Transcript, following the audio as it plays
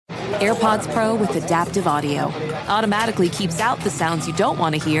AirPods Pro with adaptive audio automatically keeps out the sounds you don't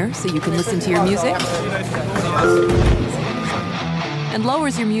want to hear so you can listen to your music, and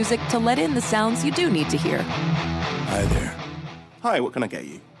lowers your music to let in the sounds you do need to hear. Hi there. Hi, what can I get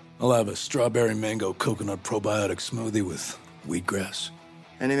you? I'll have a strawberry mango coconut probiotic smoothie with wheatgrass.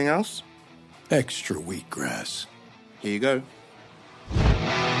 Anything else? Extra wheatgrass. Here you go.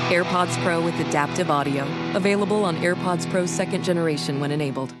 AirPods Pro with adaptive audio. Available on AirPods Pro 2nd generation when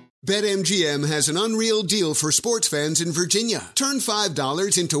enabled. BetMGM has an unreal deal for sports fans in Virginia. Turn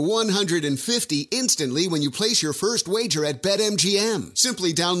 $5 into $150 instantly when you place your first wager at BetMGM.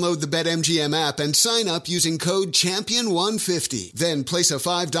 Simply download the BetMGM app and sign up using code Champion150. Then place a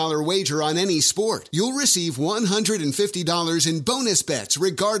 $5 wager on any sport. You'll receive $150 in bonus bets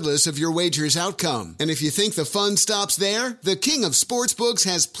regardless of your wager's outcome. And if you think the fun stops there, the King of Sportsbooks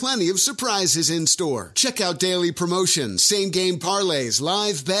has plenty of surprises in store. Check out daily promotions, same-game parlays,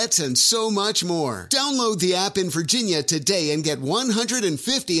 live bets, and so much more. Download the app in Virginia today and get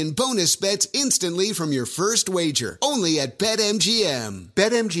 $150 in bonus bets instantly from your first wager. Only at BetMGM.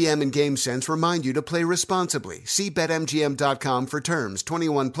 BetMGM and GameSense remind you to play responsibly. See BetMGM.com for terms.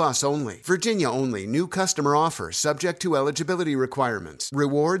 21 plus only. Virginia only. New customer offer subject to eligibility requirements.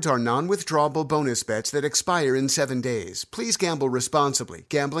 Rewards are non-withdrawable bonus bets that expire in 7 days. Please gamble responsibly.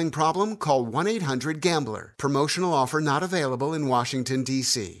 Gambling problem? Call 1-800-GAMBLER. Promotional offer not available in Washington,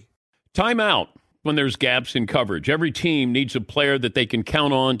 D.C. Time out when there's gaps in coverage. Every team needs a player that they can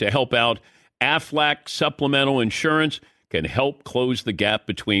count on to help out. Aflac Supplemental Insurance can help close the gap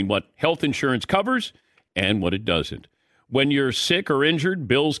between what health insurance covers and what it doesn't. When you're sick or injured,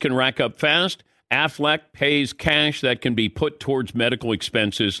 bills can rack up fast. Aflac pays cash that can be put towards medical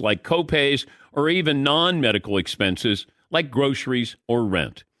expenses like copays or even non-medical expenses like groceries or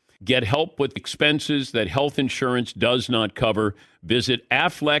rent. Get help with expenses that health insurance does not cover. Visit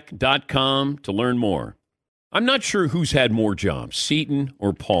Aflac.com to learn more. I'm not sure who's had more jobs, Seton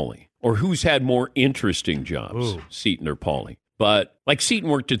or Paulie, or who's had more interesting jobs, Seton or Paulie. But like Seton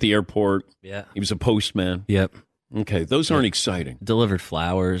worked at the airport. Yeah. He was a postman. Yep. Okay, those aren't exciting. Delivered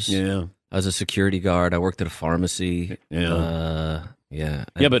flowers. Yeah. I was a security guard. I worked at a pharmacy. Yeah. Yeah.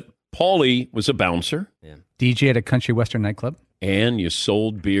 Yeah, but Paulie was a bouncer. Yeah. DJ at a country western nightclub. And you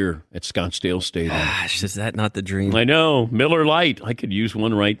sold beer at Scottsdale Stadium. Gosh, is that not the dream? I know. Miller Lite. I could use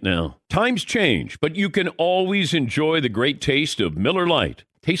one right now. Times change, but you can always enjoy the great taste of Miller Lite.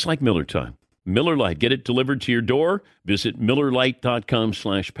 Tastes like Miller time. Miller Lite. Get it delivered to your door. Visit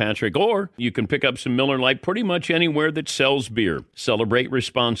MillerLite.com/Patrick. Or you can pick up some Miller Lite pretty much anywhere that sells beer. Celebrate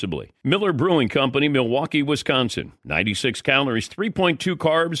responsibly. Miller Brewing Company, Milwaukee, Wisconsin. 96 calories, 3.2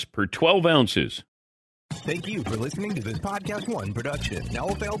 carbs per 12 ounces. Thank you for listening to this Podcast One production. Now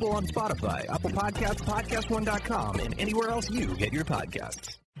available on Spotify, Apple Podcasts, PodcastOne.com, and anywhere else you get your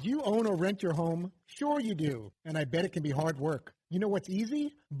podcasts. Do you own or rent your home? Sure you do, and I bet it can be hard work. You know what's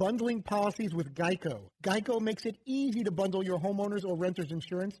easy? Bundling policies with Geico. Geico makes it easy to bundle your homeowner's or renter's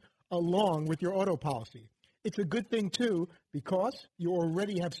insurance along with your auto policy. It's a good thing, too, because you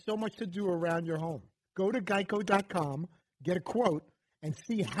already have so much to do around your home. Go to geico.com, get a quote, and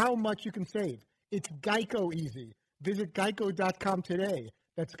see how much you can save. It's Geico easy. Visit geico.com today.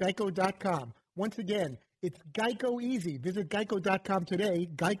 That's geico.com. Once again, it's Geico easy. Visit geico.com today,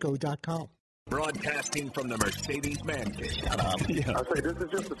 geico.com. Broadcasting from the Mercedes Man Cave. I say this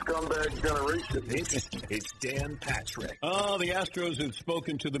is just a scumbag generation. It's Dan Patrick. Oh, the Astros have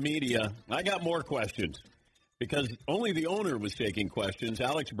spoken to the media. I got more questions because only the owner was taking questions.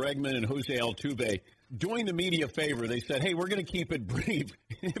 Alex Bregman and Jose Altuve doing the media a favor. They said, hey, we're going to keep it brief.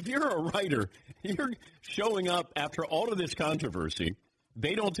 If you're a writer, you're showing up after all of this controversy.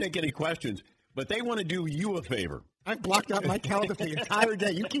 They don't take any questions, but they want to do you a favor. I've blocked out my calendar for the entire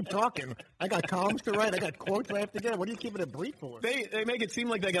day. You keep talking. I got columns to write. I got quotes I have to get. What are you keeping it brief for? They make it seem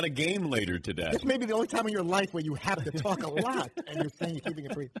like they got a game later today. This may be the only time in your life where you have to talk a lot, and you're saying you're keeping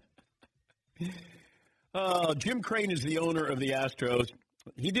it brief. Jim Crane is the owner of the Astros.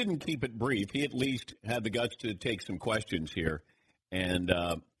 He didn't keep it brief. He at least had the guts to take some questions here. And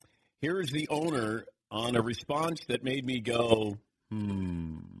here is the owner on a response that made me go,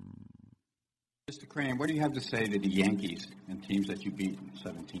 Mr. Crane, what do you have to say to the Yankees and teams that you beat in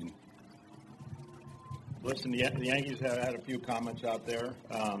 17? Listen, the Yankees have had a few comments out there.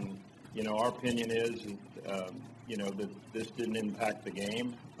 Our opinion is, that this didn't impact the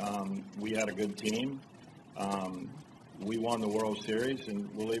game. We had a good team. We won the World Series, and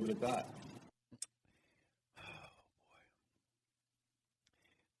we'll leave it at that.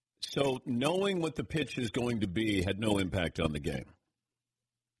 So knowing what the pitch is going to be had no impact on the game.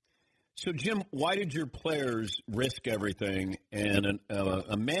 So, Jim, why did your players risk everything and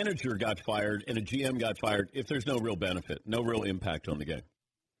a manager got fired and a GM got fired if there's no real benefit, no real impact on the game?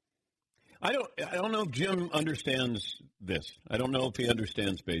 I don't know if Jim understands this. I don't know if he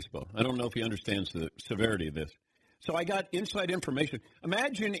understands baseball. I don't know if he understands the severity of this. So I got inside information.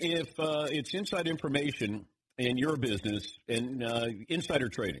 Imagine if it's inside information in your business and insider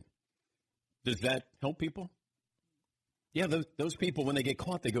trading. Does that help people? Yeah, those people, when they get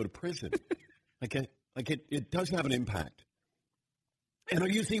caught, they go to prison. It does have an impact. And they're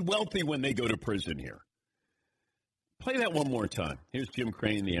usually wealthy when they go to prison here. Play that one more time. Here's Jim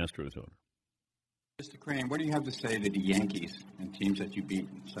Crane, the Astros owner. Mr. Crane, what do you have to say to the Yankees and teams that you beat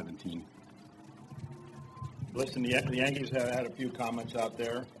in 17? Listen, the Yankees have had a few comments out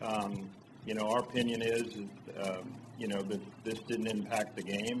there. Our opinion is, that this didn't impact the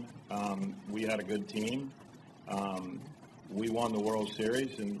game. We had a good team. We won the World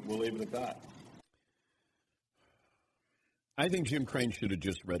Series, and we'll leave it at that. I think Jim Crane should have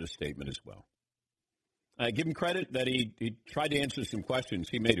just read a statement as well. I give him credit that he tried to answer some questions.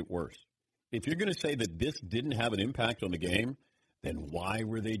 He made it worse. If you're going to say that this didn't have an impact on the game, then why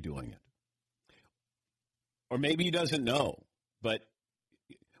were they doing it? Or maybe he doesn't know, but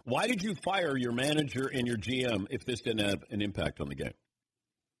why did you fire your manager and your GM if this didn't have an impact on the game?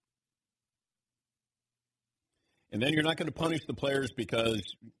 And then you're not going to punish the players because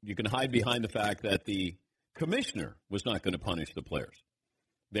you can hide behind the fact that the commissioner was not going to punish the players.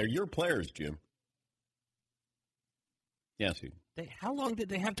 They're your players, Jim. Yes, Steve. How long did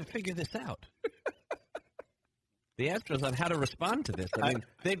they have to figure this out? The Astros on how to respond to this. I mean,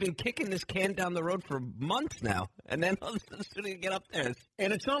 they've been kicking this can down the road for months now, and then all of a sudden they get up there.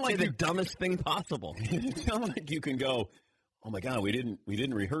 And it's not like the dumbest thing possible. It's not like you can go, "Oh my God, we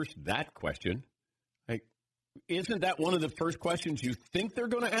didn't rehearse that question." Like, isn't that one of the first questions you think they're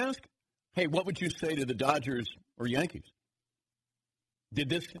going to ask? Hey, what would you say to the Dodgers or Yankees?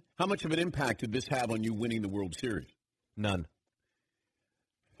 How much of an impact did this have on you winning the World Series? None.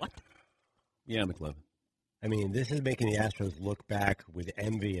 What? Yeah, McLevin. I mean, this is making the Astros look back with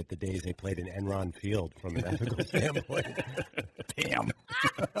envy at the days they played in Enron Field from an ethical standpoint. Damn.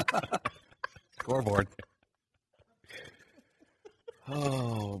 Scoreboard.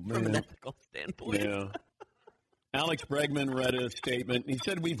 Oh, man. From an ethical standpoint. Yeah. Alex Bregman read a statement. He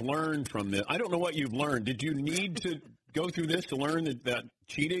said, we've learned from this. I don't know what you've learned. Did you need to go through this to learn that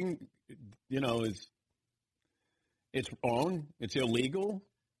cheating, it's wrong? It's illegal?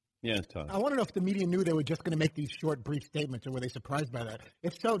 Yes, Todd. I want to know if the media knew they were just going to make these short, brief statements, or were they surprised by that?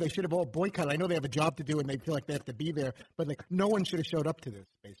 If so, they should have all boycotted. I know they have a job to do, and they feel like they have to be there, but no one should have showed up to this,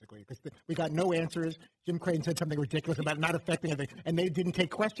 basically, because we got no answers. Jim Crane said something ridiculous about not affecting anything, and they didn't take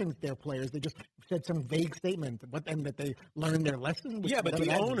questions, their players. They just said some vague statement, and that they learned their lesson. Yeah, but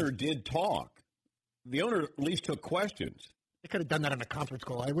the owner did talk. The owner at least took questions. They could have done that on a conference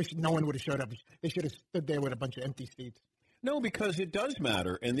call. I wish no one would have showed up. They should have stood there with a bunch of empty seats. No, because it does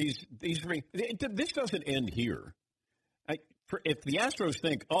matter, and this doesn't end here. If the Astros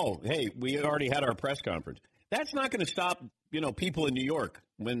think, oh, hey, we already had our press conference, that's not going to stop people in New York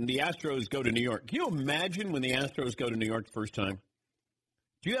when the Astros go to New York. Can you imagine when the Astros go to New York the first time?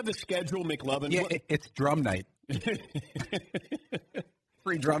 Do you have the schedule, McLovin? Yeah, it's drum night.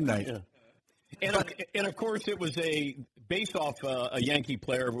 Free drum night. Yeah. And of course, it was based off a Yankee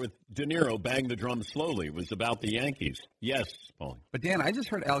player with De Niro bang the drum slowly. It was about the Yankees. Yes, Paul. But, Dan, I just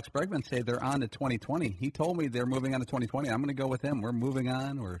heard Alex Bregman say they're on to 2020. He told me they're moving on to 2020. I'm going to go with him. We're moving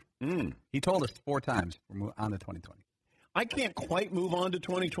on. He told us 4 times we're on to 2020. I can't quite move on to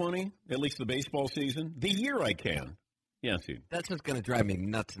 2020, at least the baseball season. The year I can. Yes, Steve. That's what's going to drive me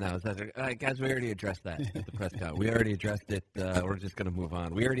nuts now. Guys, we already addressed that at the press con. We already addressed it. We're just going to move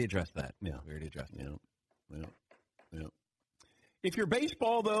on. We already addressed that. Yeah. We already addressed it. Yeah. If you're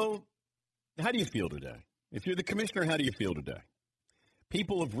baseball, though, how do you feel today? If you're the commissioner, how do you feel today?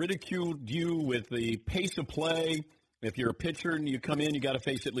 People have ridiculed you with the pace of play. If you're a pitcher and you come in, you got to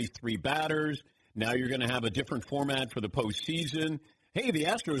face at least 3 batters. Now you're going to have a different format for the postseason. Hey, the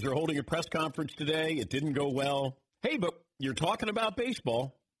Astros are holding a press conference today. It didn't go well. Hey, but you're talking about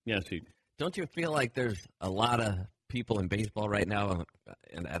baseball. Yes, Steve. Don't you feel like there's a lot of people in baseball right now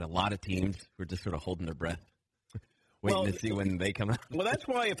and at a lot of teams who are just sort of holding their breath, waiting to see when they come out? Well, that's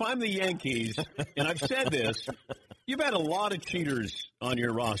why if I'm the Yankees, and I've said this, you've had a lot of cheaters on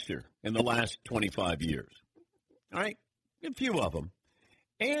your roster in the last 25 years. All right? A few of them.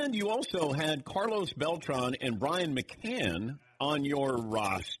 And you also had Carlos Beltran and Brian McCann on your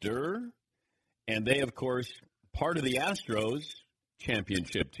roster. And they, of course, part of the Astros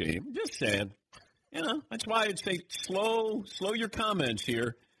championship team. Just saying. That's why I'd say slow your comments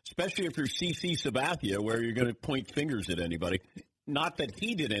here. especially if you're CC Sabathia, where you're going to point fingers at anybody. Not that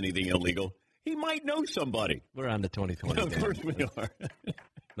he did anything illegal. He might know somebody. We're on to 2020. Of course we are.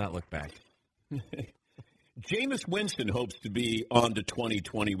 Not look back. Jameis Winston hopes to be on to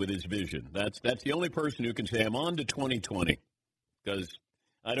 2020 with his vision. That's the only person who can say, I'm on to 2020, because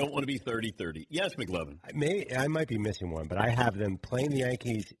I don't want to be 30-30. Yes, McLovin. I might be missing one, but I have them playing the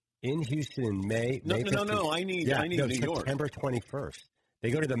Yankees in Houston in May. No. I need New York. September 21st. They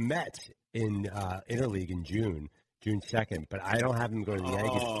go to the Mets in Interleague in June 2nd, but I don't have them go to the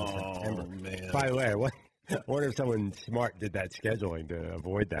Yankees until September. Man. By the way, I wonder if someone smart did that scheduling to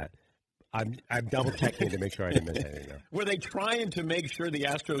avoid that. I'm double checking to make sure I didn't miss anything there. Were they trying to make sure the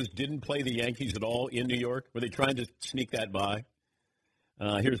Astros didn't play the Yankees at all in New York? Were they trying to sneak that by?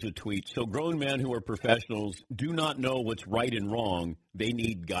 Here's a tweet. So grown men who are professionals do not know what's right and wrong. They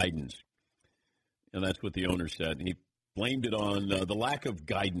need guidance. And that's what the owner said. And he blamed it on the lack of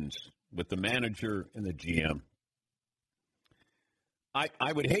guidance with the manager and the GM.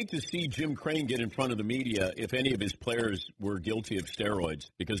 I would hate to see Jim Crane get in front of the media if any of his players were guilty of steroids,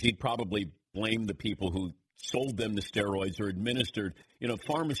 because he'd probably blame the people who sold them the steroids or administered,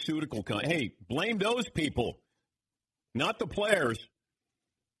 pharmaceutical. Hey, blame those people, not the players.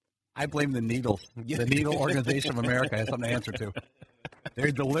 I blame the needles. The Needle Organization of America has something to answer to.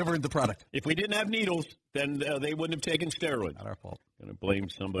 They delivered the product. If we didn't have needles, then they wouldn't have taken steroids. Not our fault. Going to blame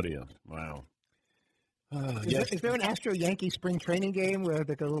somebody else. Wow. Is there an Astro-Yankee spring training game where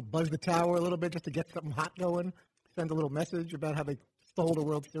they go buzz the tower a little bit just to get something hot going, send a little message about how they stole the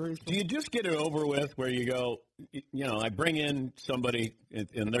World Series? Do you just get it over with where you go, I bring in somebody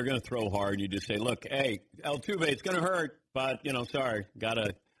and they're going to throw hard. You just say, look, hey, Altuve, it's going to hurt, but, sorry,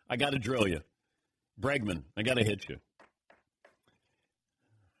 I got to drill you. Bregman, I got to hit you.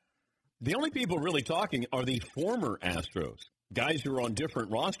 The only people really talking are the former Astros, guys who are on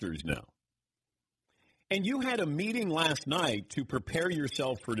different rosters now. And you had a meeting last night to prepare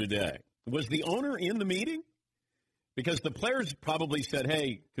yourself for today. Was the owner in the meeting? Because the players probably said,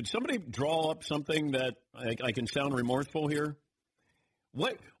 hey, could somebody draw up something that I can sound remorseful here?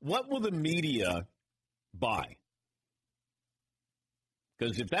 What will the media buy?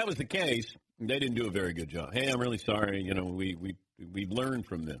 Because if that was the case, they didn't do a very good job. Hey, I'm really sorry. We learned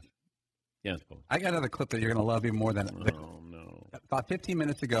from this. Yes, Paul. I got another clip that you're going to love even more than. Oh, no. About 15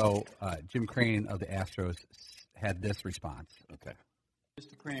 minutes ago, Jim Crane of the Astros had this response. Okay.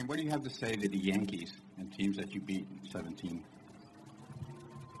 Mr. Crane, what do you have to say to the Yankees and teams that you beat in 17?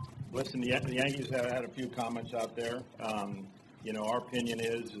 Listen, the Yankees have had a few comments out there. Our opinion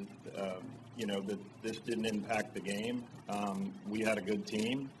is, that this didn't impact the game. We had a good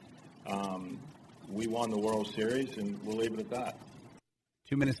team. We won the World Series, and we'll leave it at that.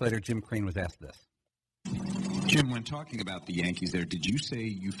 2 minutes later, Jim Crane was asked this. Jim, when talking about the Yankees there, did you say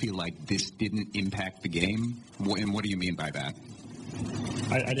you feel like this didn't impact the game? And what do you mean by that?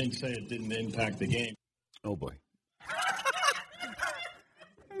 I didn't say it didn't impact the game. Oh, boy.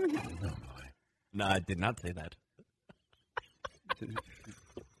 No, I did not say that.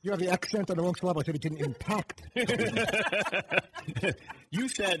 You have the accent on the wrong syllable. I said it didn't impact. You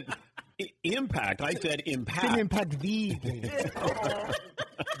said impact. I said impact. Didn't impact the game.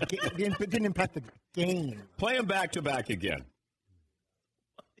 It didn't impact the game. Play them back to back again.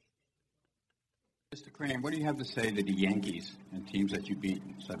 Mr. Crane, what do you have to say to the Yankees and teams that you beat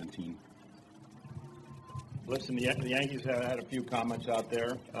in 17? Listen, the Yankees have had a few comments out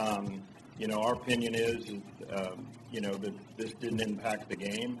there. Our opinion is, that this didn't impact the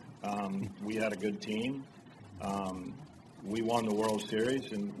game. We had a good team. We won the World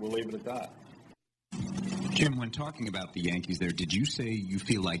Series, and we'll leave it at that. Jim, when talking about the Yankees there, did you say you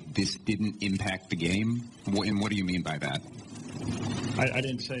feel like this didn't impact the game? And what do you mean by that? I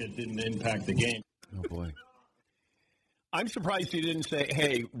didn't say it didn't impact the game. Oh, boy. I'm surprised you didn't say,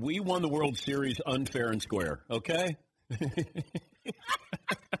 hey, we won the World Series unfair and square, okay?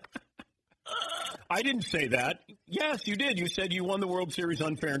 I didn't say that. Yes, you did. You said you won the World Series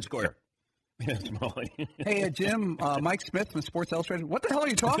unfair and square. Yes, Molly. Hey, Jim, Mike Smith from Sports Illustrated. What the hell are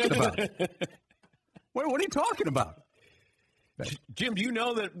you talking about? What are you talking about? Jim, do you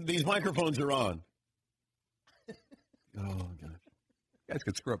know that these microphones are on? Oh, gosh. You guys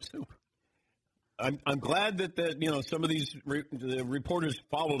could screw up soup. I'm glad that some of these the reporters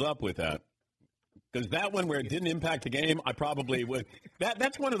followed up with that, because that one where it didn't impact the game, I probably would.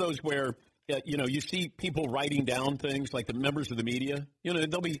 That's one of those where you see people writing down things like the members of the media.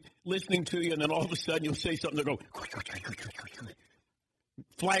 They'll be listening to you, and then all of a sudden you'll say something. They'll go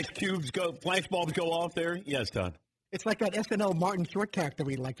flash bulbs go off there. Yes, Don. It's like that SNL Martin Short character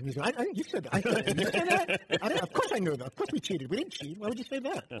we liked. You said that. I said that. You said that? Of course I knew that. Of course we cheated. We didn't cheat. Why would you say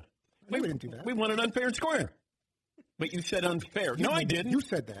that? We didn't do that. We wanted unfair and square. But you said unfair. No, I didn't. You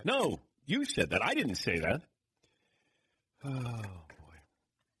said that. No, you said that. I didn't say that. Oh, boy.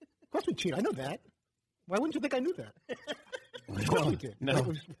 Of course we cheated. I know that. Why wouldn't you think I knew that? Of course we did.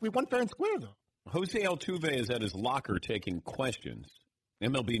 No. We won fair and square, though. Jose Altuve is at his locker taking questions.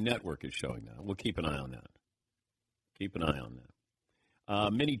 MLB Network is showing that. We'll keep an eye on that. Keep an eye on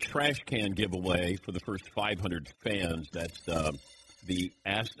that. Mini trash can giveaway for the first 500 fans. That's the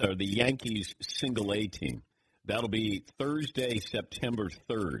Yankees single A team. That'll be Thursday, September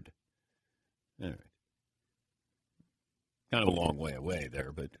 3rd. All right. Kind of a long way away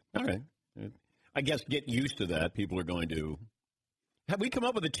there, but all right. I guess get used to that. People are going to. Have we come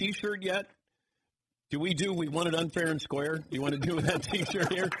up with a T-shirt yet? Do we want it unfair and square? Do you want to do that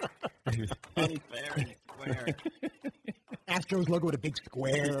T-shirt here? Unfair and square. Astros logo with a big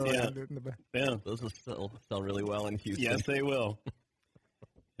square. Yeah. Those will still sell really well in Houston. Yes, they will.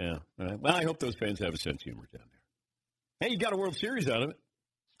 Yeah. All right. Well, I hope those fans have a sense of humor down there. Hey, you got a World Series out of it.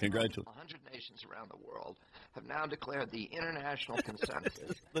 Congratulations. 100 nations around the world have now declared the international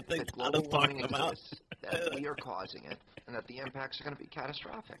consensus that global warming exists, that we are causing it, and that the impacts are going to be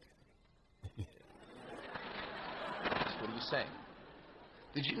catastrophic. What are you saying?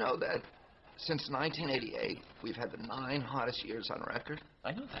 Did you know that since 1988, we've had the 9 hottest years on record?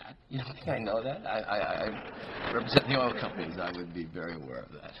 I know that. You know, I know that. I represent the oil companies. I would be very aware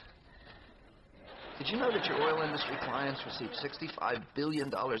of that. Did you know that your oil industry clients receive $65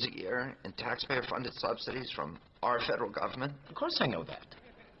 billion a year in taxpayer-funded subsidies from our federal government? Of course I know that.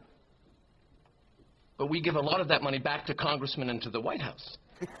 But we give a lot of that money back to congressmen and to the White House.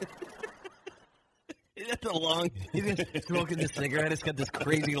 That's a long. He's been smoking the cigarette. It's got this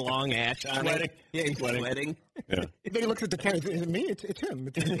crazy long ash on it. Yeah, he's sweating. Yeah. Then he looks at the can. Is it me? It's him.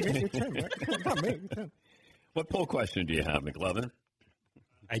 It's him. Right? It's not me. It's him. What poll question do you have, McLovin?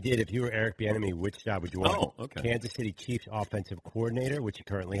 I did. If you were Eric Bieniemy, which job would you want? Oh, okay. Kansas City Chiefs offensive coordinator, which he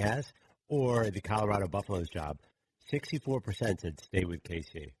currently has, or the Colorado Buffaloes job? 64% said stay with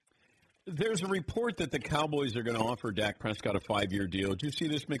KC. There's a report that the Cowboys are going to offer Dak Prescott a 5-year deal. Did you see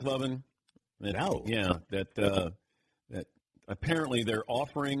this, McLovin? No. Yeah, that apparently they're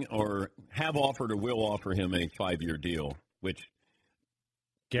offering or have offered or will offer him a 5-year deal, which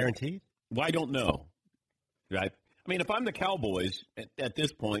guaranteed? Well, I don't know. Right? I mean, if I'm the Cowboys at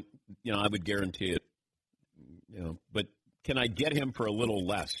this point, I would guarantee it. But can I get him for a little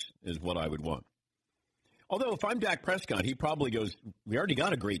less is what I would want. Although if I'm Dak Prescott, he probably goes, we already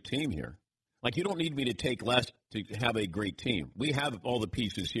got a great team here. Like, you don't need me to take less to have a great team. We have all the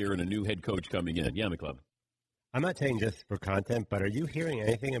pieces here and a new head coach coming in. Yeah, McLovin. I'm not saying just for content, but are you hearing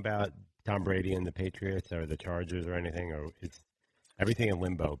anything about Tom Brady and the Patriots or the Chargers or anything, or is everything in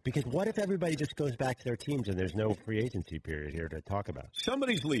limbo? Because what if everybody just goes back to their teams and there's no free agency period here to talk about?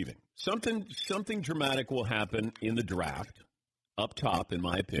 Somebody's leaving. Something dramatic will happen in the draft, up top, in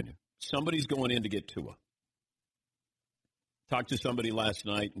my opinion. Somebody's going in to get Tua. Talked to somebody last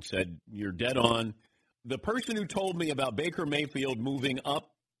night and said, you're dead on. The person who told me about Baker Mayfield moving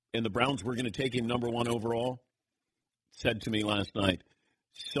up and the Browns were going to take him number 1 overall said to me last night,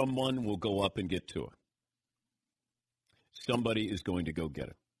 someone will go up and get Tua. Somebody is going to go get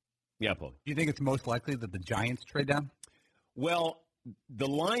him. Yeah, Paul. Do you think it's most likely that the Giants trade down? Well, the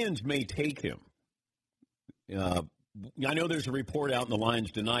Lions may take him. I know there's a report out, and the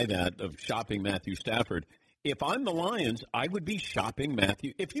Lions deny that, of shopping Matthew Stafford. If I'm the Lions, I would be shopping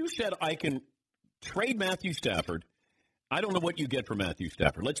Matthew. If you said I can trade Matthew Stafford, I don't know what you get for Matthew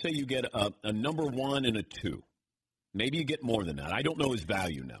Stafford. Let's say you get a number 1 and a 2. Maybe you get more than that. I don't know his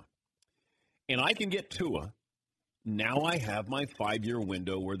value now. And I can get Tua. Now I have my 5-year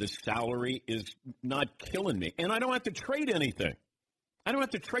window where the salary is not killing me. And I don't have to trade anything. I don't have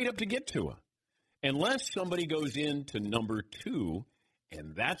to trade up to get Tua. Unless somebody goes into number 2,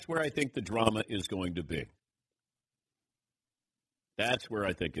 and that's where I think the drama is going to be. That's where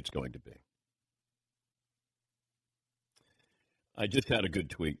I think it's going to be. I just had a good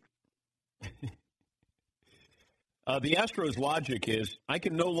tweet. The Astros' logic is, I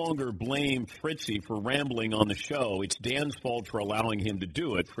can no longer blame Fritzy for rambling on the show. It's Dan's fault for allowing him to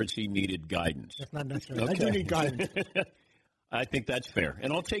do it. Fritzy needed guidance. That's not necessary. Okay. I do need guidance. I think that's fair.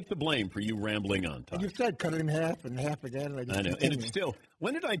 And I'll take the blame for you rambling on, Tom. You said cut it in half and half again. And I know. And it's still,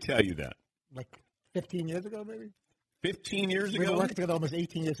 when did I tell you that? Like 15 years ago, maybe? 15 years We've ago? been working together almost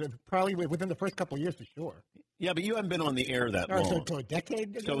 18 years, probably within the first couple of years for sure. Yeah, but you haven't been on the air that long. So a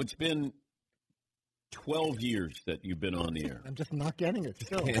decade ago? So it's been 12 years that you've been on the air. I'm just not getting it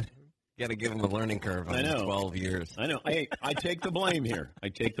still. Get Got to give him a learning curve on I know. 12 years. I know. I take the blame here. I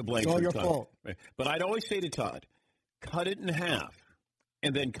take the blame. It's all for your Todd. fault. But I'd always say to Todd, cut it in half,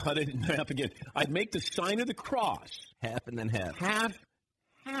 and then cut it in half again. I'd make the sign of the cross. Half and then half.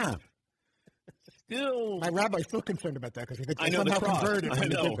 Half. Still. My rabbi's still concerned about that because he thinks I I know somehow the cross. converted. I when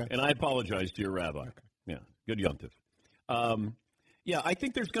he know, did that. and I apologize to your rabbi. Okay. Yeah, good yontif. Yeah, I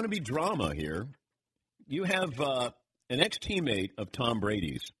think there's going to be drama here. You have an ex-teammate of Tom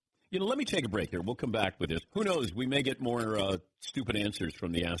Brady's. Let me take a break here. We'll come back with this. Who knows? We may get more stupid answers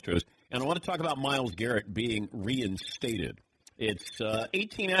from the Astros. And I want to talk about Myles Garrett being reinstated. It's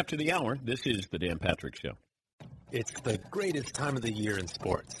 18 after the hour. This is the Dan Patrick Show. It's the greatest time of the year in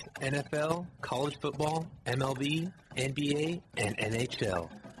sports. NFL, college football, MLB, NBA, and NHL.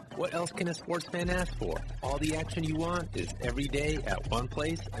 What else can a sports fan ask for? All the action you want is every day at one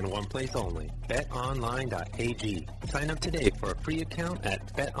place and one place only. BetOnline.ag. Sign up today for a free account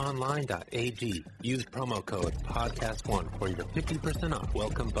at BetOnline.ag. Use promo code PODCAST1 for your 50% off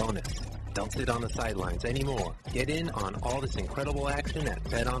welcome bonus. Don't sit on the sidelines anymore. Get in on all this incredible action at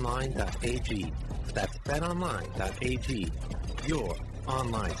BetOnline.ag. That's BetOnline.ag. Your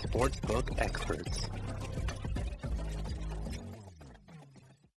online sportsbook experts.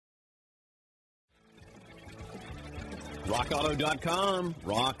 RockAuto.com.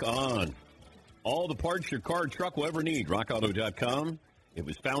 Rock on. All the parts your car or truck will ever need. RockAuto.com. It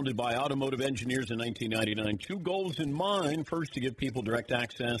was founded by automotive engineers in 1999. Two goals in mind. First, to give people direct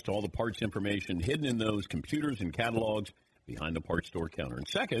access to all the parts information hidden in those computers and catalogs behind the parts store counter. And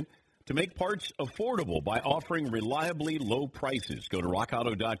second, to make parts affordable by offering reliably low prices. Go to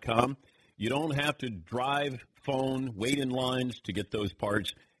RockAuto.com. You don't have to drive, phone, wait in lines to get those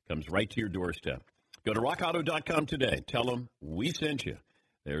parts. Comes right to your doorstep. Go to RockAuto.com today. Tell them we sent you.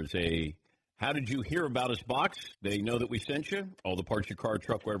 There's a How Did You Hear About Us box. They know that we sent you. All the parts your car or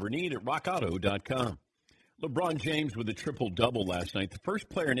truck will ever need at RockAuto.com. LeBron James with a triple-double last night. The first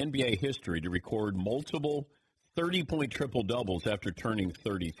player in NBA history to record multiple 30-point triple-doubles after turning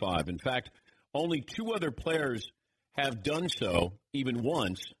 35. In fact, only two other players have done so even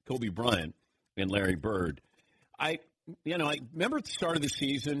once, Kobe Bryant and Larry Bird. I remember at the start of the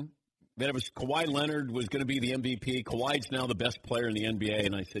season that it was Kawhi Leonard was going to be the MVP. Kawhi's now the best player in the NBA.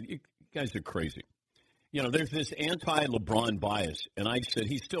 And I said, you guys are crazy. There's this anti-LeBron bias. And I said,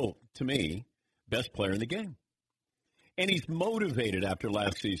 he's still, to me, best player in the game. And he's motivated after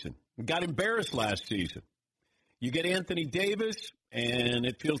last season. Got embarrassed last season. You get Anthony Davis, and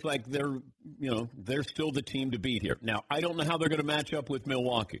it feels like they're still the team to beat here. Now, I don't know how they're going to match up with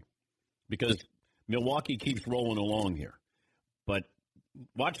Milwaukee because Milwaukee keeps rolling along here. But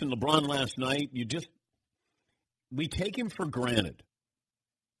watching LeBron last night, we take him for granted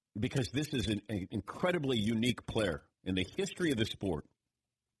because this is an incredibly unique player in the history of the sport.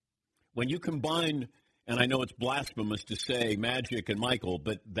 When you combine, and I know it's blasphemous to say Magic and Michael,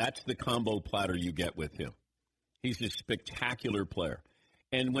 but that's the combo platter you get with him. He's a spectacular player.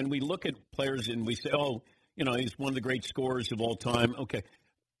 And when we look at players and we say, he's one of the great scorers of all time, okay.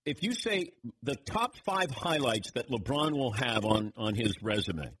 If you say the top 5 highlights that LeBron will have on his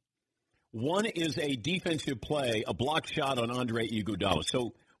resume, one is a defensive play, a block shot on Andre Iguodala.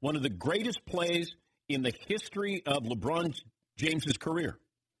 So one of the greatest plays in the history of LeBron James's career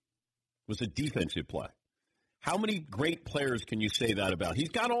was a defensive play. How many great players can you say that about? He's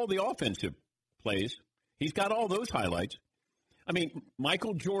got all the offensive plays. He's got all those highlights. I mean,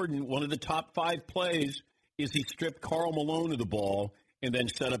 Michael Jordan, one of the top 5 plays is he stripped Karl Malone of the ball and then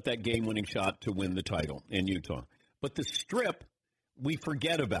set up that game-winning shot to win the title in Utah. But the strip we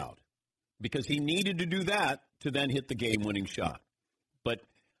forget about because he needed to do that to then hit the game-winning shot. But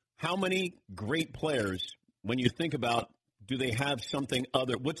how many great players, when you think about, do they have something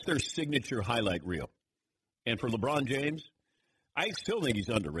other? What's their signature highlight reel? And for LeBron James, I still think he's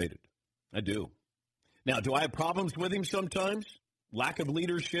underrated. I do. Now, do I have problems with him sometimes? Lack of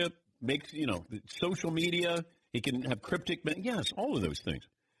leadership, social media, he can have cryptic, yes, all of those things.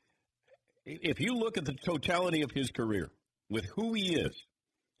 If you look at the totality of his career, with who he is,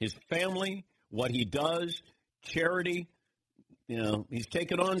 his family, what he does, charity, he's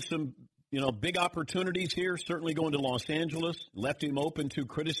taken on some, big opportunities here, certainly going to Los Angeles, left him open to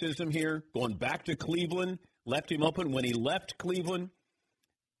criticism here, going back to Cleveland, left him open when he left Cleveland.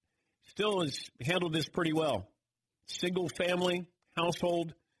 Still has handled this pretty well. Single family,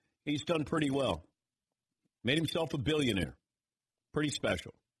 household, he's done pretty well. Made himself a billionaire. Pretty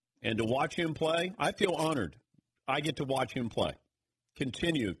special. And to watch him play, I feel honored. I get to watch him play.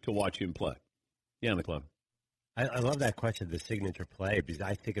 Continue to watch him play. Yeah, McClellan. I love that question, the signature play, because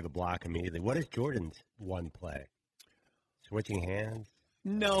I think of the block immediately. What is Jordan's one play? Switching hands?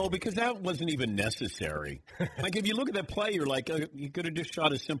 No, because that wasn't even necessary. Like, if you look at that play, you're like, you could have just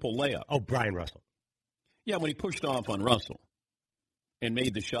shot a simple layup. Oh, Brian Russell. Yeah, when he pushed off on Russell and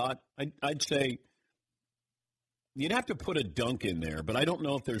made the shot, I'd say you'd have to put a dunk in there, but I don't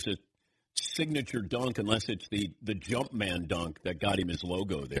know if there's a signature dunk unless it's the jump man dunk that got him his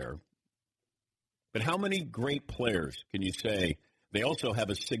logo there. But how many great players can you say they also have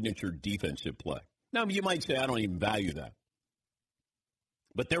a signature defensive play? Now, you might say, I don't even value that.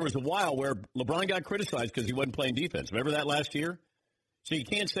 But there was a while where LeBron got criticized because he wasn't playing defense. Remember that last year? So you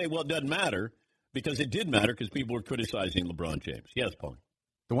can't say, well, it doesn't matter, because it did matter because people were criticizing LeBron James. Yes, Paul.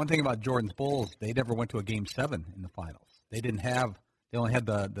 The one thing about Jordan's Bulls, they never went to a Game 7 in the finals. They only had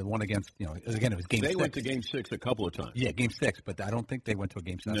the one against, again, it was Game 6. They went to Game 6 a couple of times. Yeah, Game 6, but I don't think they went to a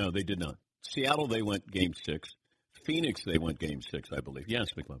Game 7. No, they did not. Seattle, they went Game 6. Phoenix, they went Game 6, I believe. Yes,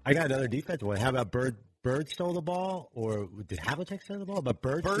 McClellan. I got another defensive one. How about Bird stole the ball, or did Havlicek steal the ball? But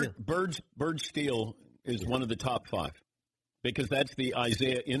Bird steal is one of the top 5, because that's the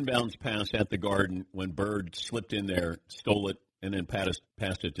Isaiah inbounds pass at the Garden when Bird slipped in there, stole it, and then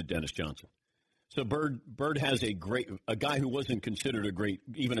passed it to Dennis Johnson. So Bird has a guy who wasn't considered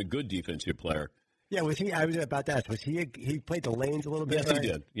even a good defensive player. Yeah, was he? I was about to ask. Was he played the lanes a little bit? Yes, he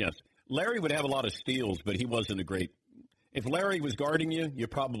did. Yes, Larry would have a lot of steals, but he wasn't a great. If Larry was guarding you, you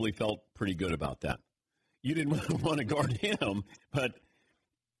probably felt pretty good about that. You didn't want to guard him, but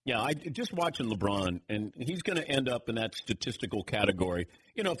yeah, I just watching LeBron, and he's going to end up in that statistical category.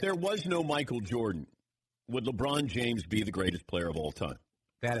 If there was no Michael Jordan, would LeBron James be the greatest player of all time?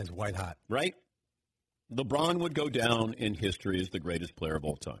 That is white hot. Right? LeBron would go down in history as the greatest player of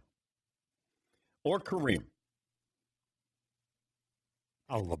all time. Or Kareem.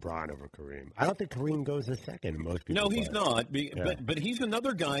 Oh, LeBron over Kareem. I don't think Kareem goes a second in most people. No, he's not. But he's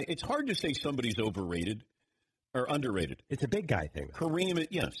another guy. It's hard to say somebody's overrated or underrated. It's a big guy thing. Kareem,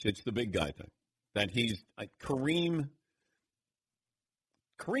 yes, it's the big guy thing. That he's Kareem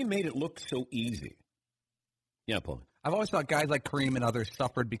made it look so easy. Yeah, Paul. I've always thought guys like Kareem and others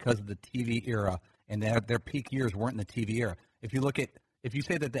suffered because of the TV era, and their peak years weren't in the TV era. If you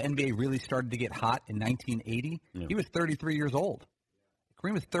say that the NBA really started to get hot in 1980, he was 33 years old.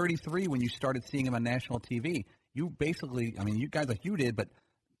 Kareem was 33 when you started seeing him on national TV. You basically, you guys like you did, but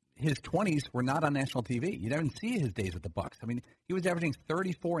his 20s were not on national TV. You didn't see his days with the Bucks. He was averaging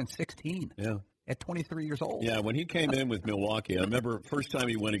 34 and 16 at 23 years old. Yeah, when he came in with Milwaukee, I remember first time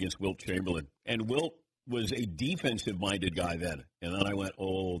he went against Wilt Chamberlain, and Wilt was a defensive-minded guy then. And then I went,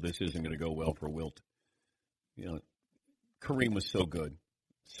 oh, this isn't going to go well for Wilt. Kareem was so good,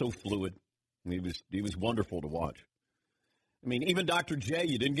 so fluid. He was wonderful to watch. Even Dr. J,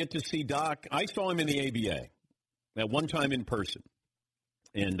 you didn't get to see Doc. I saw him in the ABA at one time in person.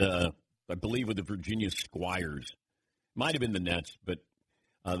 And I believe with the Virginia Squires. Might have been the Nets, but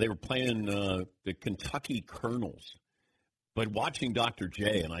they were playing the Kentucky Colonels. But watching Dr.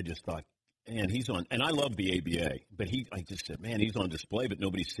 J, and I just thought, man, he's on. And I love the ABA, but I just said, man, he's on display, but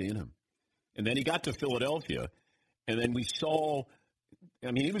nobody's seeing him. And then he got to Philadelphia, and then we saw.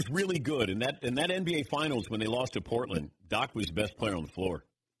 He was really good. In that NBA Finals when they lost to Portland, Doc was the best player on the floor.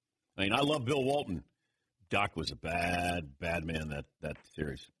 I love Bill Walton. Doc was a bad man that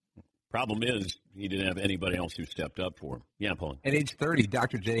series. Problem is, he didn't have anybody else who stepped up for him. Yeah, Paul. At age 30,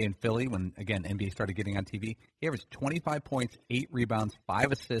 Dr. J in Philly, when, again, NBA started getting on TV, he averaged 25 points, 8 rebounds,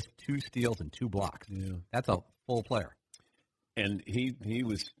 5 assists, 2 steals, and 2 blocks. Yeah. That's a full player. And he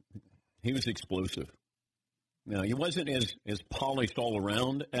was explosive. Now, he wasn't as polished all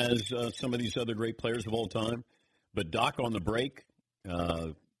around as some of these other great players of all time, but Doc on the break,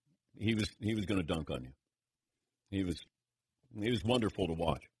 he was going to dunk on you. He was wonderful to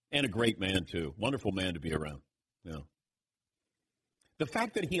watch, and a great man too. Wonderful man to be around. Yeah. The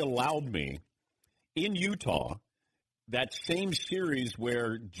fact that he allowed me in Utah, that same series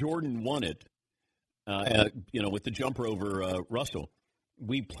where Jordan won it, with the jumper over Russell,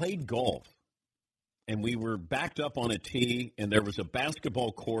 we played golf. And we were backed up on a tee, and there was a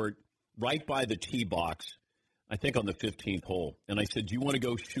basketball court right by the tee box, I think on the 15th hole. And I said, do you want to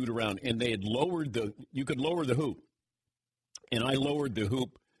go shoot around? And they had you could lower the hoop. And I lowered the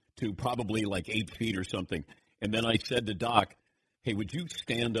hoop to probably like 8 feet or something. And then I said to Doc, hey, would you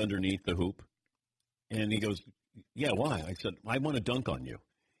stand underneath the hoop? And he goes, yeah, why? I said, I want to dunk on you.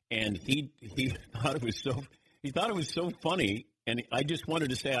 And he thought it was so funny. And I just wanted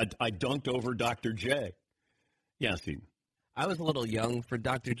to say I dunked over Dr. J. Yeah, Steve. I was a little young for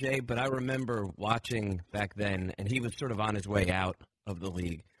Dr. J, but I remember watching back then, and he was sort of on his way out of the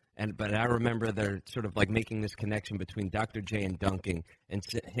league. But I remember they're sort of like making this connection between Dr. J and dunking, and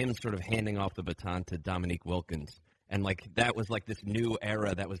him sort of handing off the baton to Dominique Wilkins. And, like, that was, like, this new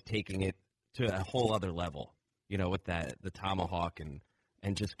era that was taking it to a whole other level, you know, with the tomahawk and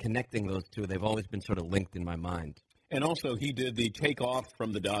just connecting those two. They've always been sort of linked in my mind. And also, he did the takeoff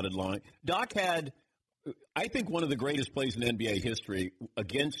from the dotted line. Doc had, I think, one of the greatest plays in NBA history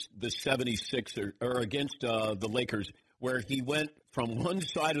against the 76ers, or against the Lakers, where he went from one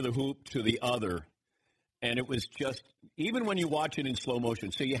side of the hoop to the other. And it was just, even when you watch it in slow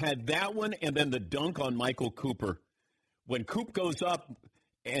motion. So you had that one and then the dunk on Michael Cooper. When Coop goes up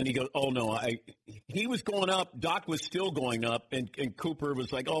and he goes, oh, no, he was going up. Doc was still going up. And Cooper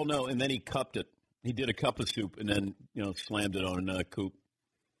was like, oh, no. And then he cupped it. He did a cup of soup and then, slammed it on Coop.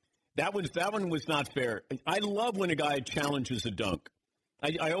 That one was not fair. I love when a guy challenges a dunk.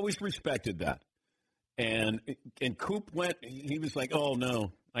 I always respected that. And Coop went, he was like, oh,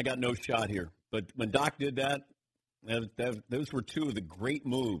 no, I got no shot here. But when Doc did that, those were two of the great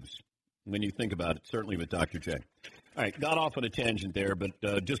moves when you think about it, certainly with Dr. J. All right, got off on a tangent there,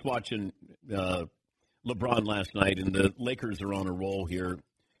 but just watching LeBron last night, and the Lakers are on a roll here.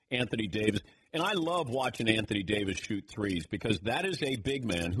 Anthony Davis. And I love watching Anthony Davis shoot threes because that is a big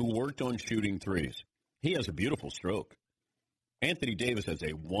man who worked on shooting threes. He has a beautiful stroke. Anthony Davis has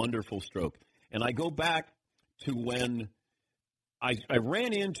a wonderful stroke. And I go back to when I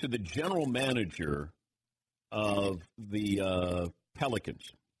ran into the general manager of the Pelicans,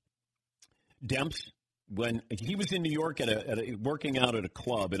 Demps, when he was in New York working out at a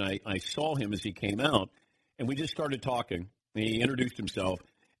club, and I saw him as he came out, and we just started talking. And he introduced himself,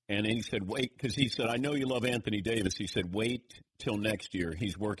 and he said, wait, because he said, I know you love Anthony Davis. He said, wait till next year.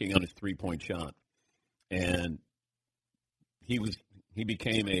 He's working on his three-point shot. And he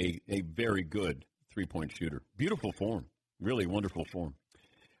became a very good three-point shooter. Beautiful form. Really wonderful form.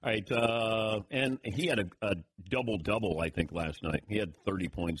 All right, and he had a double-double, I think, last night. He had 30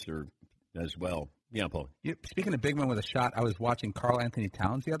 points as well. Yeah, Paul. Speaking of big man with a shot, I was watching Karl Anthony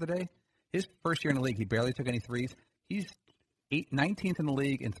Towns the other day. His first year in the league, he barely took any threes. He's 19th in the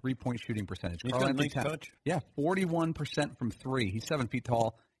league in three-point shooting percentage. He's got a nice touch. Yeah, 41% from three. He's 7 feet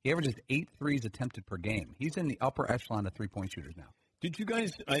tall. He averages 8 threes attempted per game. He's in the upper echelon of three-point shooters now. Did you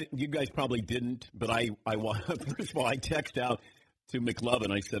guys? You guys probably didn't, but I first of all, I texted out to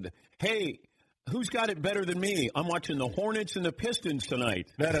McLovin. I said, "Hey, who's got it better than me? I'm watching the Hornets and the Pistons tonight."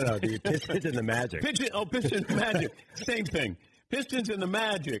 No, the Pistons and the Magic. Pistons and Magic, same thing. Pistons and the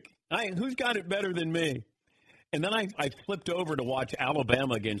Magic. Who's got it better than me? And then I flipped over to watch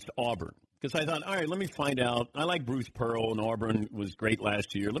Alabama against Auburn because I thought, all right, let me find out. I like Bruce Pearl, and Auburn was great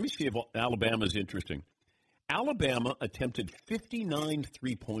last year. Let me see if Alabama's interesting. Alabama attempted 59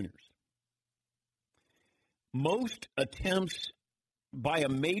 three-pointers. Most attempts by a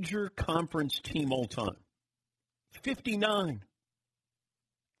major conference team all time. 59.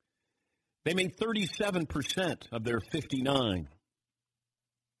 They made 37% of their 59.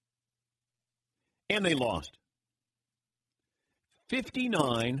 And they lost.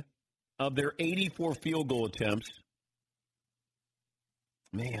 59 of their 84 field goal attempts.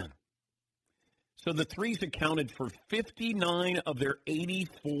 Man. So the threes accounted for 59 of their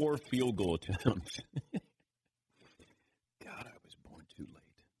 84 field goal attempts. God, I was born too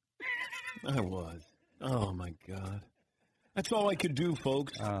late. I was. Oh, my God. That's all I could do,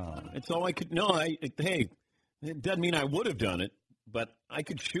 folks. It's all I could. No, hey, it doesn't mean I would have done it, but I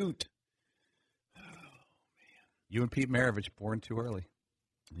could shoot. Oh, man. You and Pete Maravich born too early.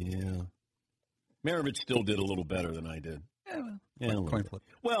 Yeah. Maravich still did a little better than I did. Yeah, coin flip.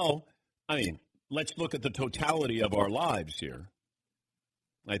 Well, I mean, let's look at the totality of our lives here.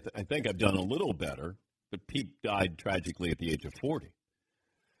 I think I've done a little better, but Pete died tragically at the age of 40.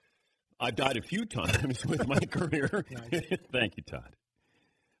 I've died a few times with my career. Nice. Thank you, Todd.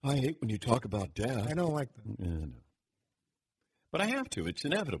 I hate when you talk about death. I don't like them. Yeah, no. But I have to. It's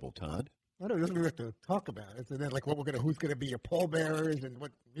inevitable, Todd. I don't know. It doesn't mean we have to talk about it. So then, like, who's going to be your pallbearers and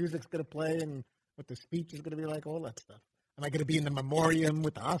what music's going to play and what the speech is going to be like, all that stuff. Am I going to be in the memoriam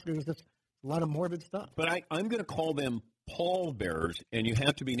with the Oscars? That's a lot of morbid stuff. But I'm going to call them pallbearers, and you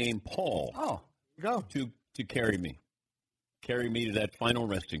have to be named Paul. Oh, go to carry me. Carry me to that final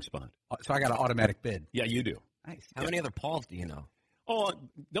resting spot. So I got an automatic bid. Yeah, you do. Nice. How many other Pauls do you know? Oh,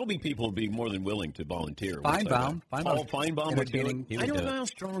 there'll be people who'll be more than willing to volunteer. Feinbaum. Paul Feinbaum would do it. I don't do know it. how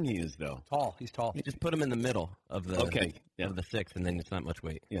strong he is, though. Tall. He's tall. You just put him in the middle of the of the six, and then it's not much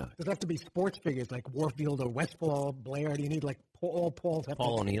weight. Yeah. Does it have to be sports figures like Warfield or Westfall, Blair? Do you need like all Pauls?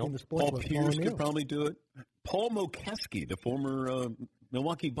 Paul O'Neill? In the sports Paul Pierce could probably do it. Paul Mokeski, the former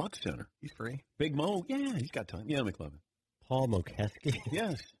Milwaukee Bucks center. He's free. Big Mo. Yeah, he's got time. Yeah, McLovin. Paul Mokeski?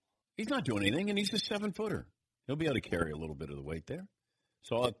 Yes. He's not doing anything, and he's a 7-footer. He'll be able to carry a little bit of the weight there.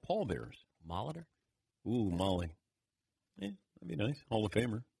 So Paul bears. Molitor? Ooh, Molly. Yeah, that'd be nice. Hall of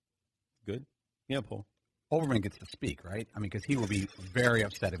Famer. Good. Yeah, Paul. Overman gets to speak, right? I mean, because he will be very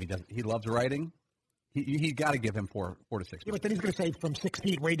upset if he doesn't. He loves writing. He got to give him 4 to 6. Yeah, but then he's going to say from 6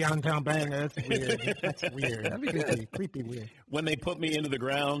 feet way downtown Bangor. That's weird. That's weird. That'd be creepy weird. When they put me into the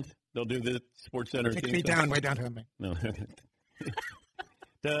ground, they'll do the Sports Center 6 team feet song. down, way downtown Bangor. No.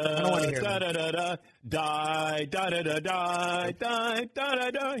 I don't want to hear da, da, da, da, die, da, da, da, die, die, da,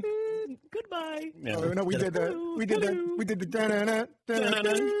 da, die. Goodbye. Oh, no, we did the da-na-na,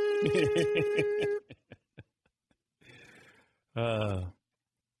 da-na-na.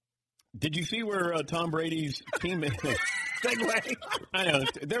 Did you see where Tom Brady's teammate segue? I know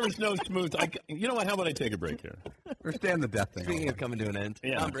there was no smooth. You know what? How about I take a break here? We're staying the death thing. Speaking of coming to an end,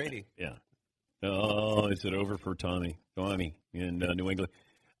 Yeah. Tom Brady. Yeah. Oh, is it over for Tommy in New England?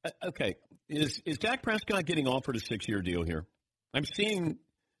 Okay, is Dak Prescott getting offered a 6-year deal here? I'm seeing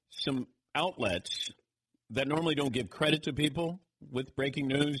some outlets that normally don't give credit to people with breaking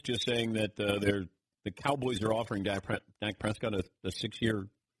news, just saying that the Cowboys are offering Dak Prescott a 6-year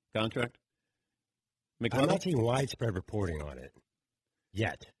contract. I'm not seeing widespread reporting on it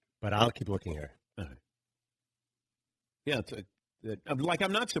yet, but I'll keep looking here. Yeah,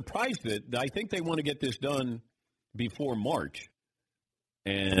 I'm not surprised that I think they want to get this done before March,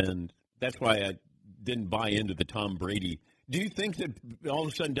 and that's why I didn't buy into the Tom Brady. Do you think that all of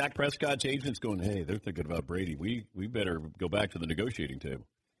a sudden Dak Prescott's agent's going, hey, they're thinking about Brady. We better go back to the negotiating table?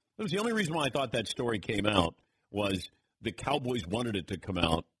 That was the only reason why I thought that story came out was the Cowboys wanted it to come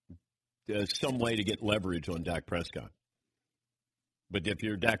out some way to get leverage on Dak Prescott. But if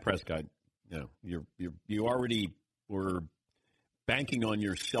you're Dak Prescott, you already were banking on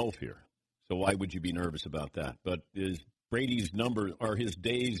yourself here. So why would you be nervous about that? But is Brady's number or his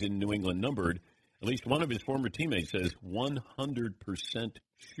days in New England numbered? At least one of his former teammates says 100%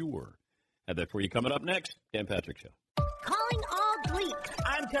 sure. Have that for you coming up next. Dan Patrick Show. Calling all Glee.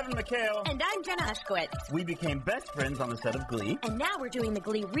 I'm Kevin McHale. And I'm Jenna Ushkowitz. We became best friends on the set of Glee. And now we're doing the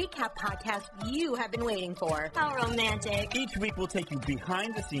Glee recap podcast you have been waiting for. How romantic. Each week we'll take you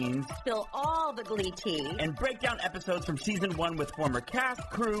behind the scenes, spill all the Glee tea, and break down episodes from season 1 with former cast,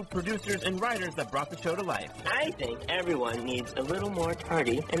 crew, producers, and writers that brought the show to life. I think everyone needs a little more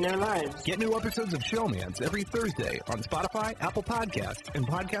Tardy in their lives. Get new episodes of Showmance every Thursday on Spotify, Apple Podcasts, and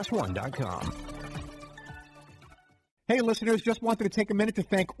PodcastOne.com. Hey, listeners, just wanted to take a minute to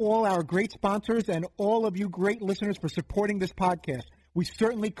thank all our great sponsors and all of you great listeners for supporting this podcast. We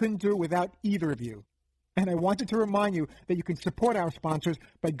certainly couldn't do it without either of you. And I wanted to remind you that you can support our sponsors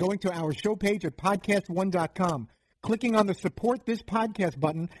by going to our show page at PodcastOne.com, clicking on the Support This Podcast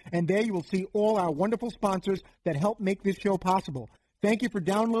button, and there you will see all our wonderful sponsors that help make this show possible. Thank you for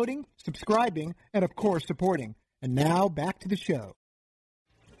downloading, subscribing, and, of course, supporting. And now, back to the show.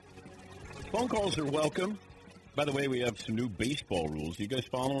 Phone calls are welcome. By the way, we have some new baseball rules. You guys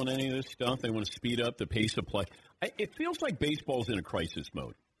following any of this stuff? They want to speed up the pace of play. It feels like baseball's in a crisis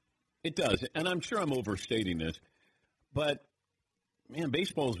mode. It does, and I'm sure I'm overstating this, but, man,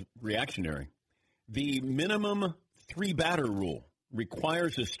 baseball's reactionary. The minimum 3-batter rule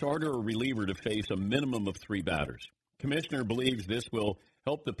requires a starter or reliever to face a minimum of 3 batters. Commissioner believes this will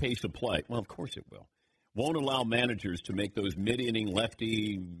help the pace of play. Well, of course it will. Won't allow managers to make those mid-inning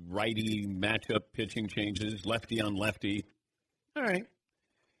lefty-righty matchup pitching changes, lefty on lefty. All right.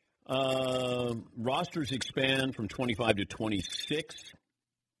 Rosters expand from 25 to 26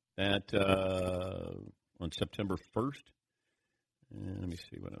 on September 1st. And let me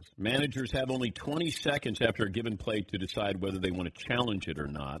see what else. Managers have only 20 seconds after a given play to decide whether they want to challenge it or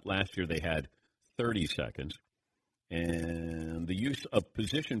not. Last year they had 30 seconds. And the use of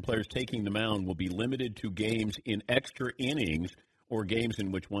position players taking the mound will be limited to games in extra innings or games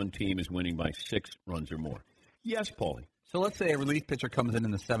in which one team is winning by 6 runs or more. Yes, Paulie. So let's say a relief pitcher comes in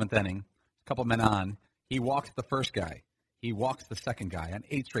the 7th inning, a couple men on, he walks the first guy, he walks the second guy on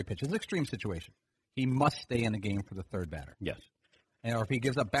 8 straight pitches. It's an extreme situation. He must stay in the game for the 3rd batter. Yes. And or if he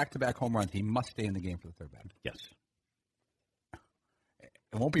gives up back-to-back home runs, he must stay in the game for the 3rd batter. Yes.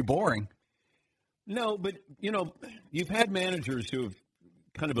 It won't be boring. No, but, you've had managers who have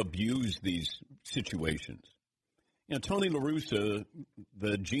kind of abused these situations. Tony La Russa,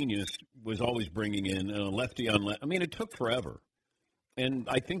 the genius, was always bringing in lefty on lefty. I mean, it took forever. And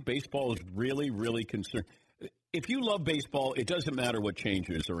I think baseball is really, really concerned. If you love baseball, it doesn't matter what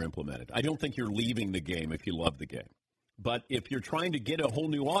changes are implemented. I don't think you're leaving the game if you love the game. But if you're trying to get a whole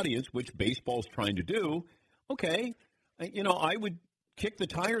new audience, which baseball's trying to do, okay, I would kick the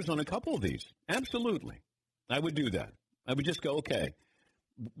tires on a couple of these. Absolutely. I would do that. I would just go, okay,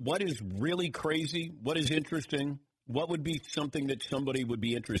 what is really crazy? What is interesting? What would be something that somebody would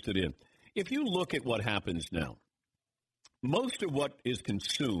be interested in? If you look at what happens now, most of what is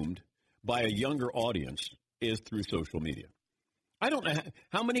consumed by a younger audience is through social media. I don't know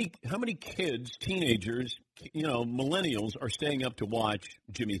how many kids, teenagers, millennials are staying up to watch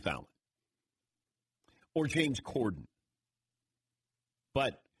Jimmy Fallon or James Corden.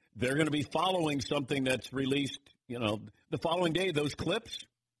 But they're going to be following something that's released, the following day. Those clips,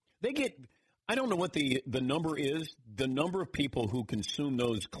 they get, I don't know what the number is, the number of people who consume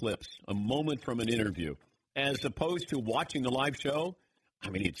those clips, a moment from an interview, as opposed to watching the live show. I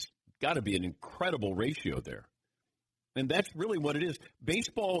mean, it's got to be an incredible ratio there. And that's really what it is.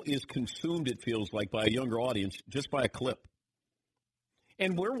 Baseball is consumed, it feels like, by a younger audience just by a clip.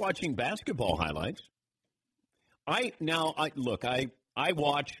 And we're watching basketball highlights. I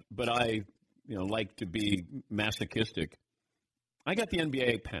watch, but I like to be masochistic. I got the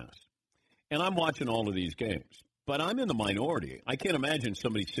NBA pass, and I'm watching all of these games. But I'm in the minority. I can't imagine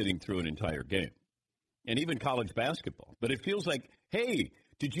somebody sitting through an entire game, and even college basketball. But it feels like, hey,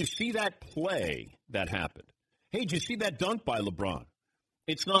 did you see that play that happened? Hey, did you see that dunk by LeBron?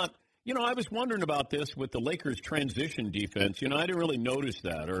 It's not, I was wondering about this with the Lakers' transition defense. I didn't really notice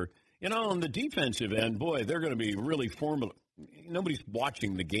that. Or, on the defensive end, boy, they're going to be really formidable. Nobody's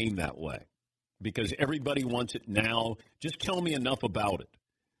watching the game that way because everybody wants it now. Just tell me enough about it,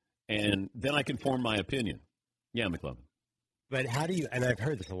 and then I can form my opinion. Yeah, McLovin. But how do you, and I've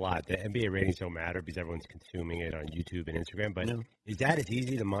heard this a lot, the NBA ratings don't matter because everyone's consuming it on YouTube and Instagram, but is that as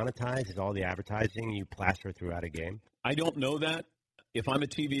easy to monetize as all the advertising you plaster throughout a game? I don't know that. If I'm a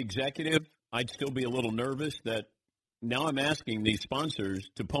TV executive, I'd still be a little nervous that now I'm asking these sponsors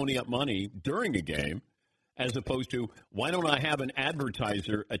to pony up money during a game as opposed to, why don't I have an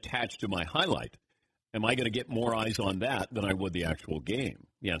advertiser attached to my highlight? Am I going to get more eyes on that than I would the actual game?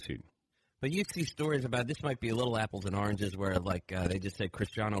 Yes, Eden. But you see stories about this might be a little apples and oranges where, they just say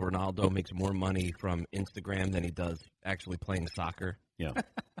Cristiano Ronaldo makes more money from Instagram than he does actually playing soccer. Yeah.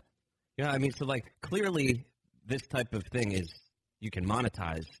 Clearly this type of thing is you can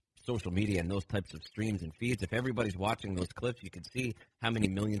monetize social media and those types of streams and feeds. If everybody's watching those clips, you can see how many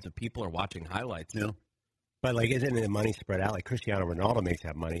millions of people are watching highlights. Yeah. But, isn't the money spread out? Like, Cristiano Ronaldo makes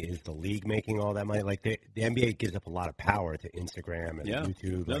that money. Is the league making all that money? Like, the NBA gives up a lot of power to Instagram and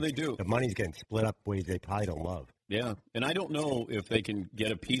YouTube. No, they do. The money's getting split up ways they probably don't love. Yeah, and I don't know if they can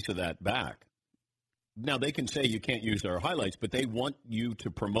get a piece of that back. Now, they can say you can't use our highlights, but they want you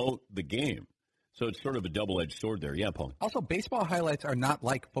to promote the game. So it's sort of a double-edged sword there. Yeah, Paul. Also, baseball highlights are not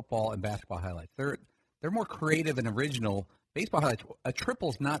like football and basketball highlights. They're more creative and original. Baseball highlights, a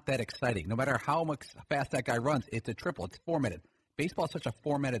triple's not that exciting. No matter how much fast that guy runs, it's a triple. It's formatted. Baseball is such a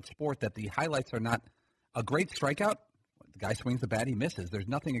formatted sport that the highlights are not a great strikeout. The guy swings the bat, he misses. There's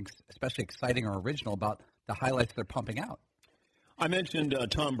nothing especially exciting or original about the highlights they're pumping out. I mentioned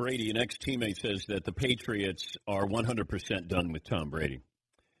Tom Brady. An ex-teammate says that the Patriots are 100% done with Tom Brady.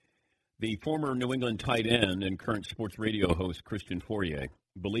 The former New England tight end and current sports radio host Christian Fourier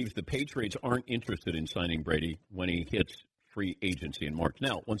believes the Patriots aren't interested in signing Brady when he hits free agency in March.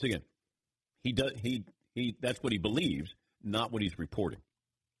 Now, once again, that's what he believes, not what he's reporting.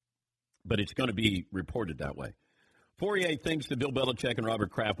 But it's going to be reported that way. Fourier thinks that Bill Belichick and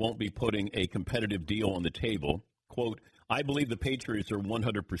Robert Kraft won't be putting a competitive deal on the table. Quote, I believe the Patriots are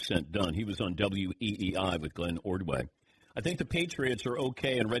 100% done. He was on WEEI with Glenn Ordway. I think the Patriots are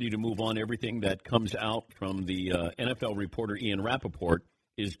okay and ready to move on. Everything that comes out from the NFL reporter Ian Rappaport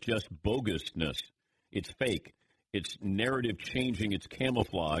is just bogusness. It's fake. It's narrative changing. It's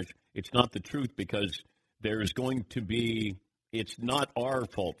camouflage. It's not the truth because there's going to be – it's not our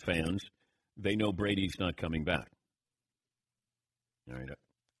fault, fans. They know Brady's not coming back. All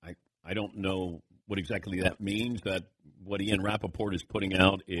right. I don't know what exactly that means, that what Ian Rappaport is putting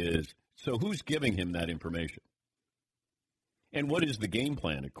out is – so who's giving him that information? And what is the game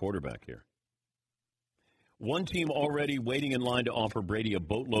plan at quarterback here? One team already waiting in line to offer Brady a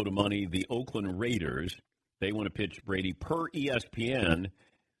boatload of money, the Oakland Raiders. They want to pitch Brady per ESPN.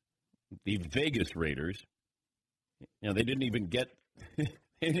 The Vegas Raiders. They didn't even get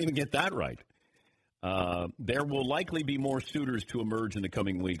that right. There will likely be more suitors to emerge in the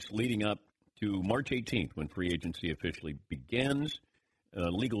coming weeks, leading up to March 18th when free agency officially begins.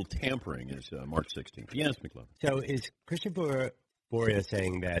 Legal tampering is March 16th. Yes, McLovin. So is Christian Fourier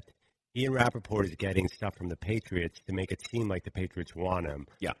saying that Ian Rappaport is getting stuff from the Patriots to make it seem like the Patriots want him,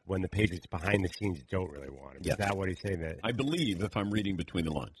 when the Patriots behind the scenes don't really want him? Is that what he's saying? That I believe, if I'm reading between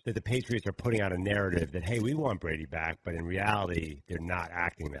the lines, that the Patriots are putting out a narrative that, hey, we want Brady back, but in reality, they're not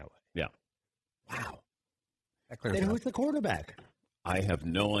acting that way. Yeah. Wow. Then who's the quarterback? I have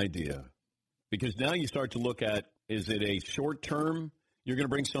no idea. Because now you start to look at, is it a short term? You're going to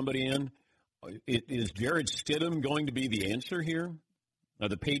bring somebody in, Is Jarrett Stidham going to be the answer here? Are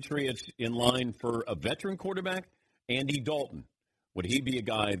the Patriots in line for a veteran quarterback? Andy Dalton, would he be a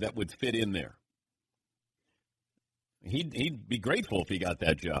guy that would fit in there? He'd be grateful if he got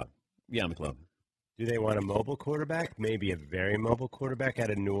that job. Yeah, McLovin. Do they want a mobile quarterback? Maybe a very mobile quarterback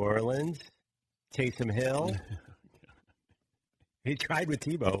out of New Orleans? Taysom Hill? He tried with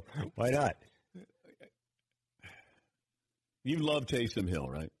Tebow. Why not? You love Taysom Hill,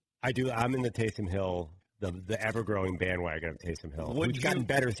 right? I do. I'm in the Taysom Hill, the ever-growing bandwagon of Taysom Hill. Who's gotten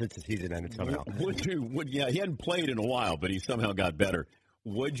better since the season ended somehow. Yeah, he hadn't played in a while, but he somehow got better.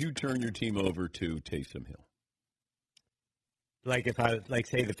 Would you turn your team over to Taysom Hill? Like if I,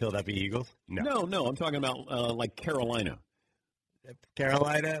 say the Philadelphia Eagles? No. I'm talking about like Carolina.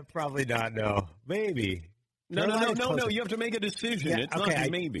 Carolina? Probably not, no. Maybe. No. You have to make a decision. Yeah, it's not a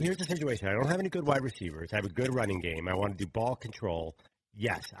maybe. Here's the situation. I don't have any good wide receivers. I have a good running game. I want to do ball control.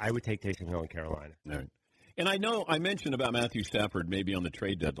 Yes, I would take Taysom Hill in Carolina. All right. And I know I mentioned about Matthew Stafford maybe on the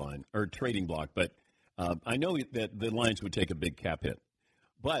trade deadline or trading block, but I know that the Lions would take a big cap hit.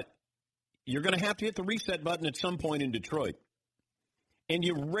 But you're going to have to hit the reset button at some point in Detroit. And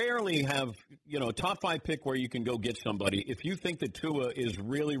you rarely have, a top 5 pick where you can go get somebody if you think that Tua is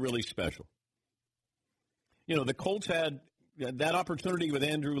really, really special. The Colts had that opportunity with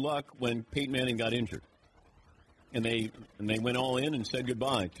Andrew Luck when Peyton Manning got injured. And they went all in and said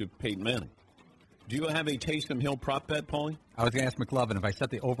goodbye to Peyton Manning. Do you have a Taysom Hill prop bet, Paulie? I was going to ask McLovin if I set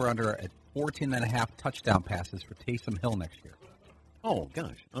the over-under at 14.5 touchdown passes for Taysom Hill next year. Oh,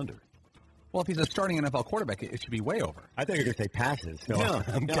 gosh, under. Well, if he's a starting NFL quarterback, it should be way over. I think you're going to say passes, so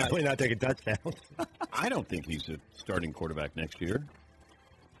I'm definitely not taking touchdowns. I don't think he's a starting quarterback next year.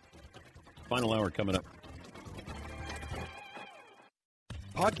 Final hour coming up.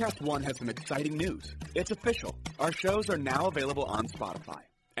 Podcast One has some exciting news. It's official. Our shows are now available on Spotify,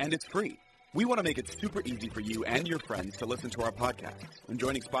 and it's free. We want to make it super easy for you and your friends to listen to our podcasts. And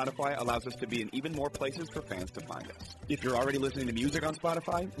joining Spotify allows us to be in even more places for fans to find us. If you're already listening to music on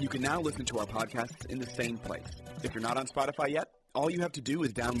Spotify, you can now listen to our podcasts in the same place. If you're not on Spotify yet, all you have to do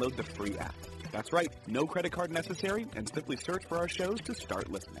is download the free app. That's right, no credit card necessary, and simply search for our shows to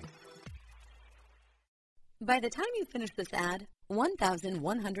start listening. By the time you finish this ad,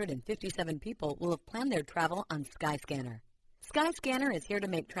 1,157 people will have planned their travel on Skyscanner. Skyscanner is here to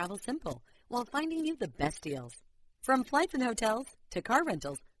make travel simple while finding you the best deals. From flights and hotels to car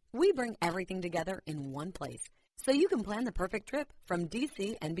rentals, we bring everything together in one place so you can plan the perfect trip from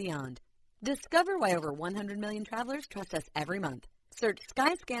D.C. and beyond. Discover why over 100 million travelers trust us every month. Search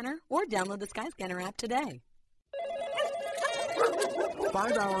Skyscanner or download the Skyscanner app today.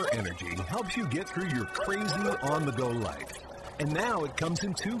 5 Hour Energy helps you get through your crazy on-the-go life. And now it comes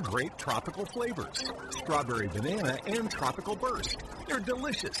in 2 great tropical flavors, strawberry banana and tropical burst. They're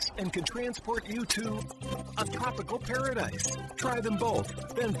delicious and can transport you to a tropical paradise. Try them both,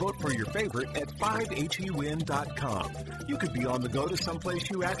 then vote for your favorite at 5HEWin.com. You could be on the go to someplace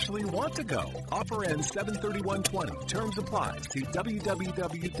you actually want to go. Offer ends 7/31/20. Terms apply. See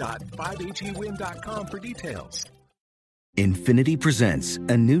www.5HEWin.com for details. Infiniti presents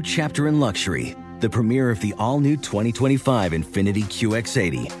a new chapter in luxury, the premiere of the all-new 2025 Infiniti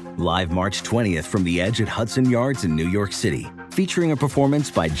QX80, live March 20th from the Edge at Hudson Yards in New York City, featuring a performance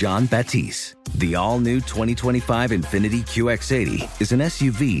by John Batiste. The all-new 2025 Infiniti QX80 is an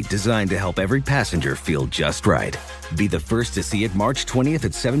SUV designed to help every passenger feel just right. Be the first to see it March 20th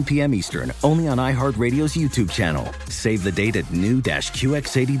at 7 p.m. Eastern, only on iHeartRadio's YouTube channel. Save the date at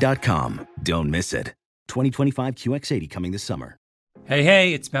new-QX80.com. Don't miss it. 2025 QX80 coming this summer.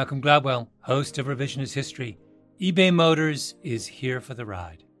 Hey, it's Malcolm Gladwell, host of Revisionist History. eBay Motors is here for the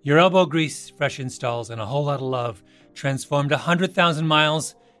ride. Your elbow grease, fresh installs, and a whole lot of love transformed 100,000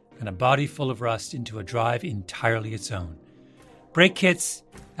 miles and a body full of rust into a drive entirely its own. Brake kits,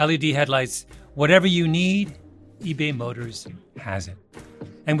 LED headlights, whatever you need, eBay Motors has it.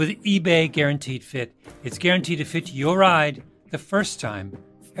 And with eBay Guaranteed Fit, it's guaranteed to fit your ride the first time,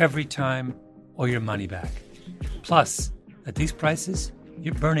 every time, or your money back. Plus, at these prices,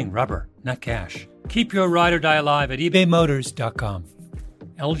 you're burning rubber, not cash. Keep your ride or die alive at ebaymotors.com.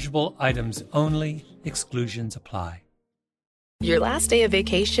 Eligible items only. Exclusions apply. Your last day of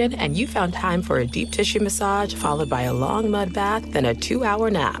vacation and you found time for a deep tissue massage followed by a long mud bath, then a 2-hour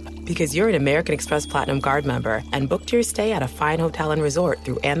nap. Because you're an American Express Platinum Card member and booked your stay at a fine hotel and resort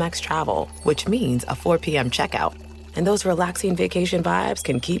through Amex Travel, which means a 4 p.m. checkout. And those relaxing vacation vibes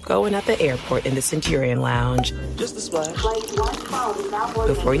can keep going at the airport in the Centurion Lounge. Just a splash.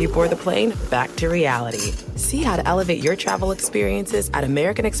 Before you board the plane, back to reality. See how to elevate your travel experiences at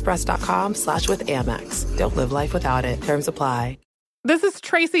americanexpress.com/withAmex. Don't live life without it. Terms apply. This is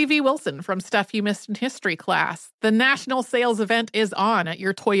Tracy V. Wilson from Stuff You Missed in History class. The national sales event is on at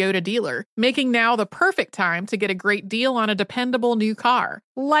your Toyota dealer, making now the perfect time to get a great deal on a dependable new car.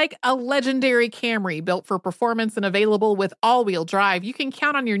 Like a legendary Camry built for performance and available with all-wheel drive, you can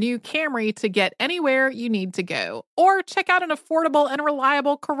count on your new Camry to get anywhere you need to go. Or check out an affordable and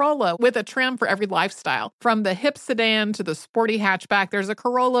reliable Corolla with a trim for every lifestyle. From the hip sedan to the sporty hatchback, there's a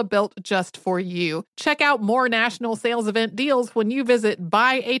Corolla built just for you. Check out more national sales event deals when you visit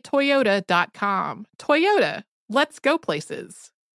buyatoyota.com. Toyota, let's go places.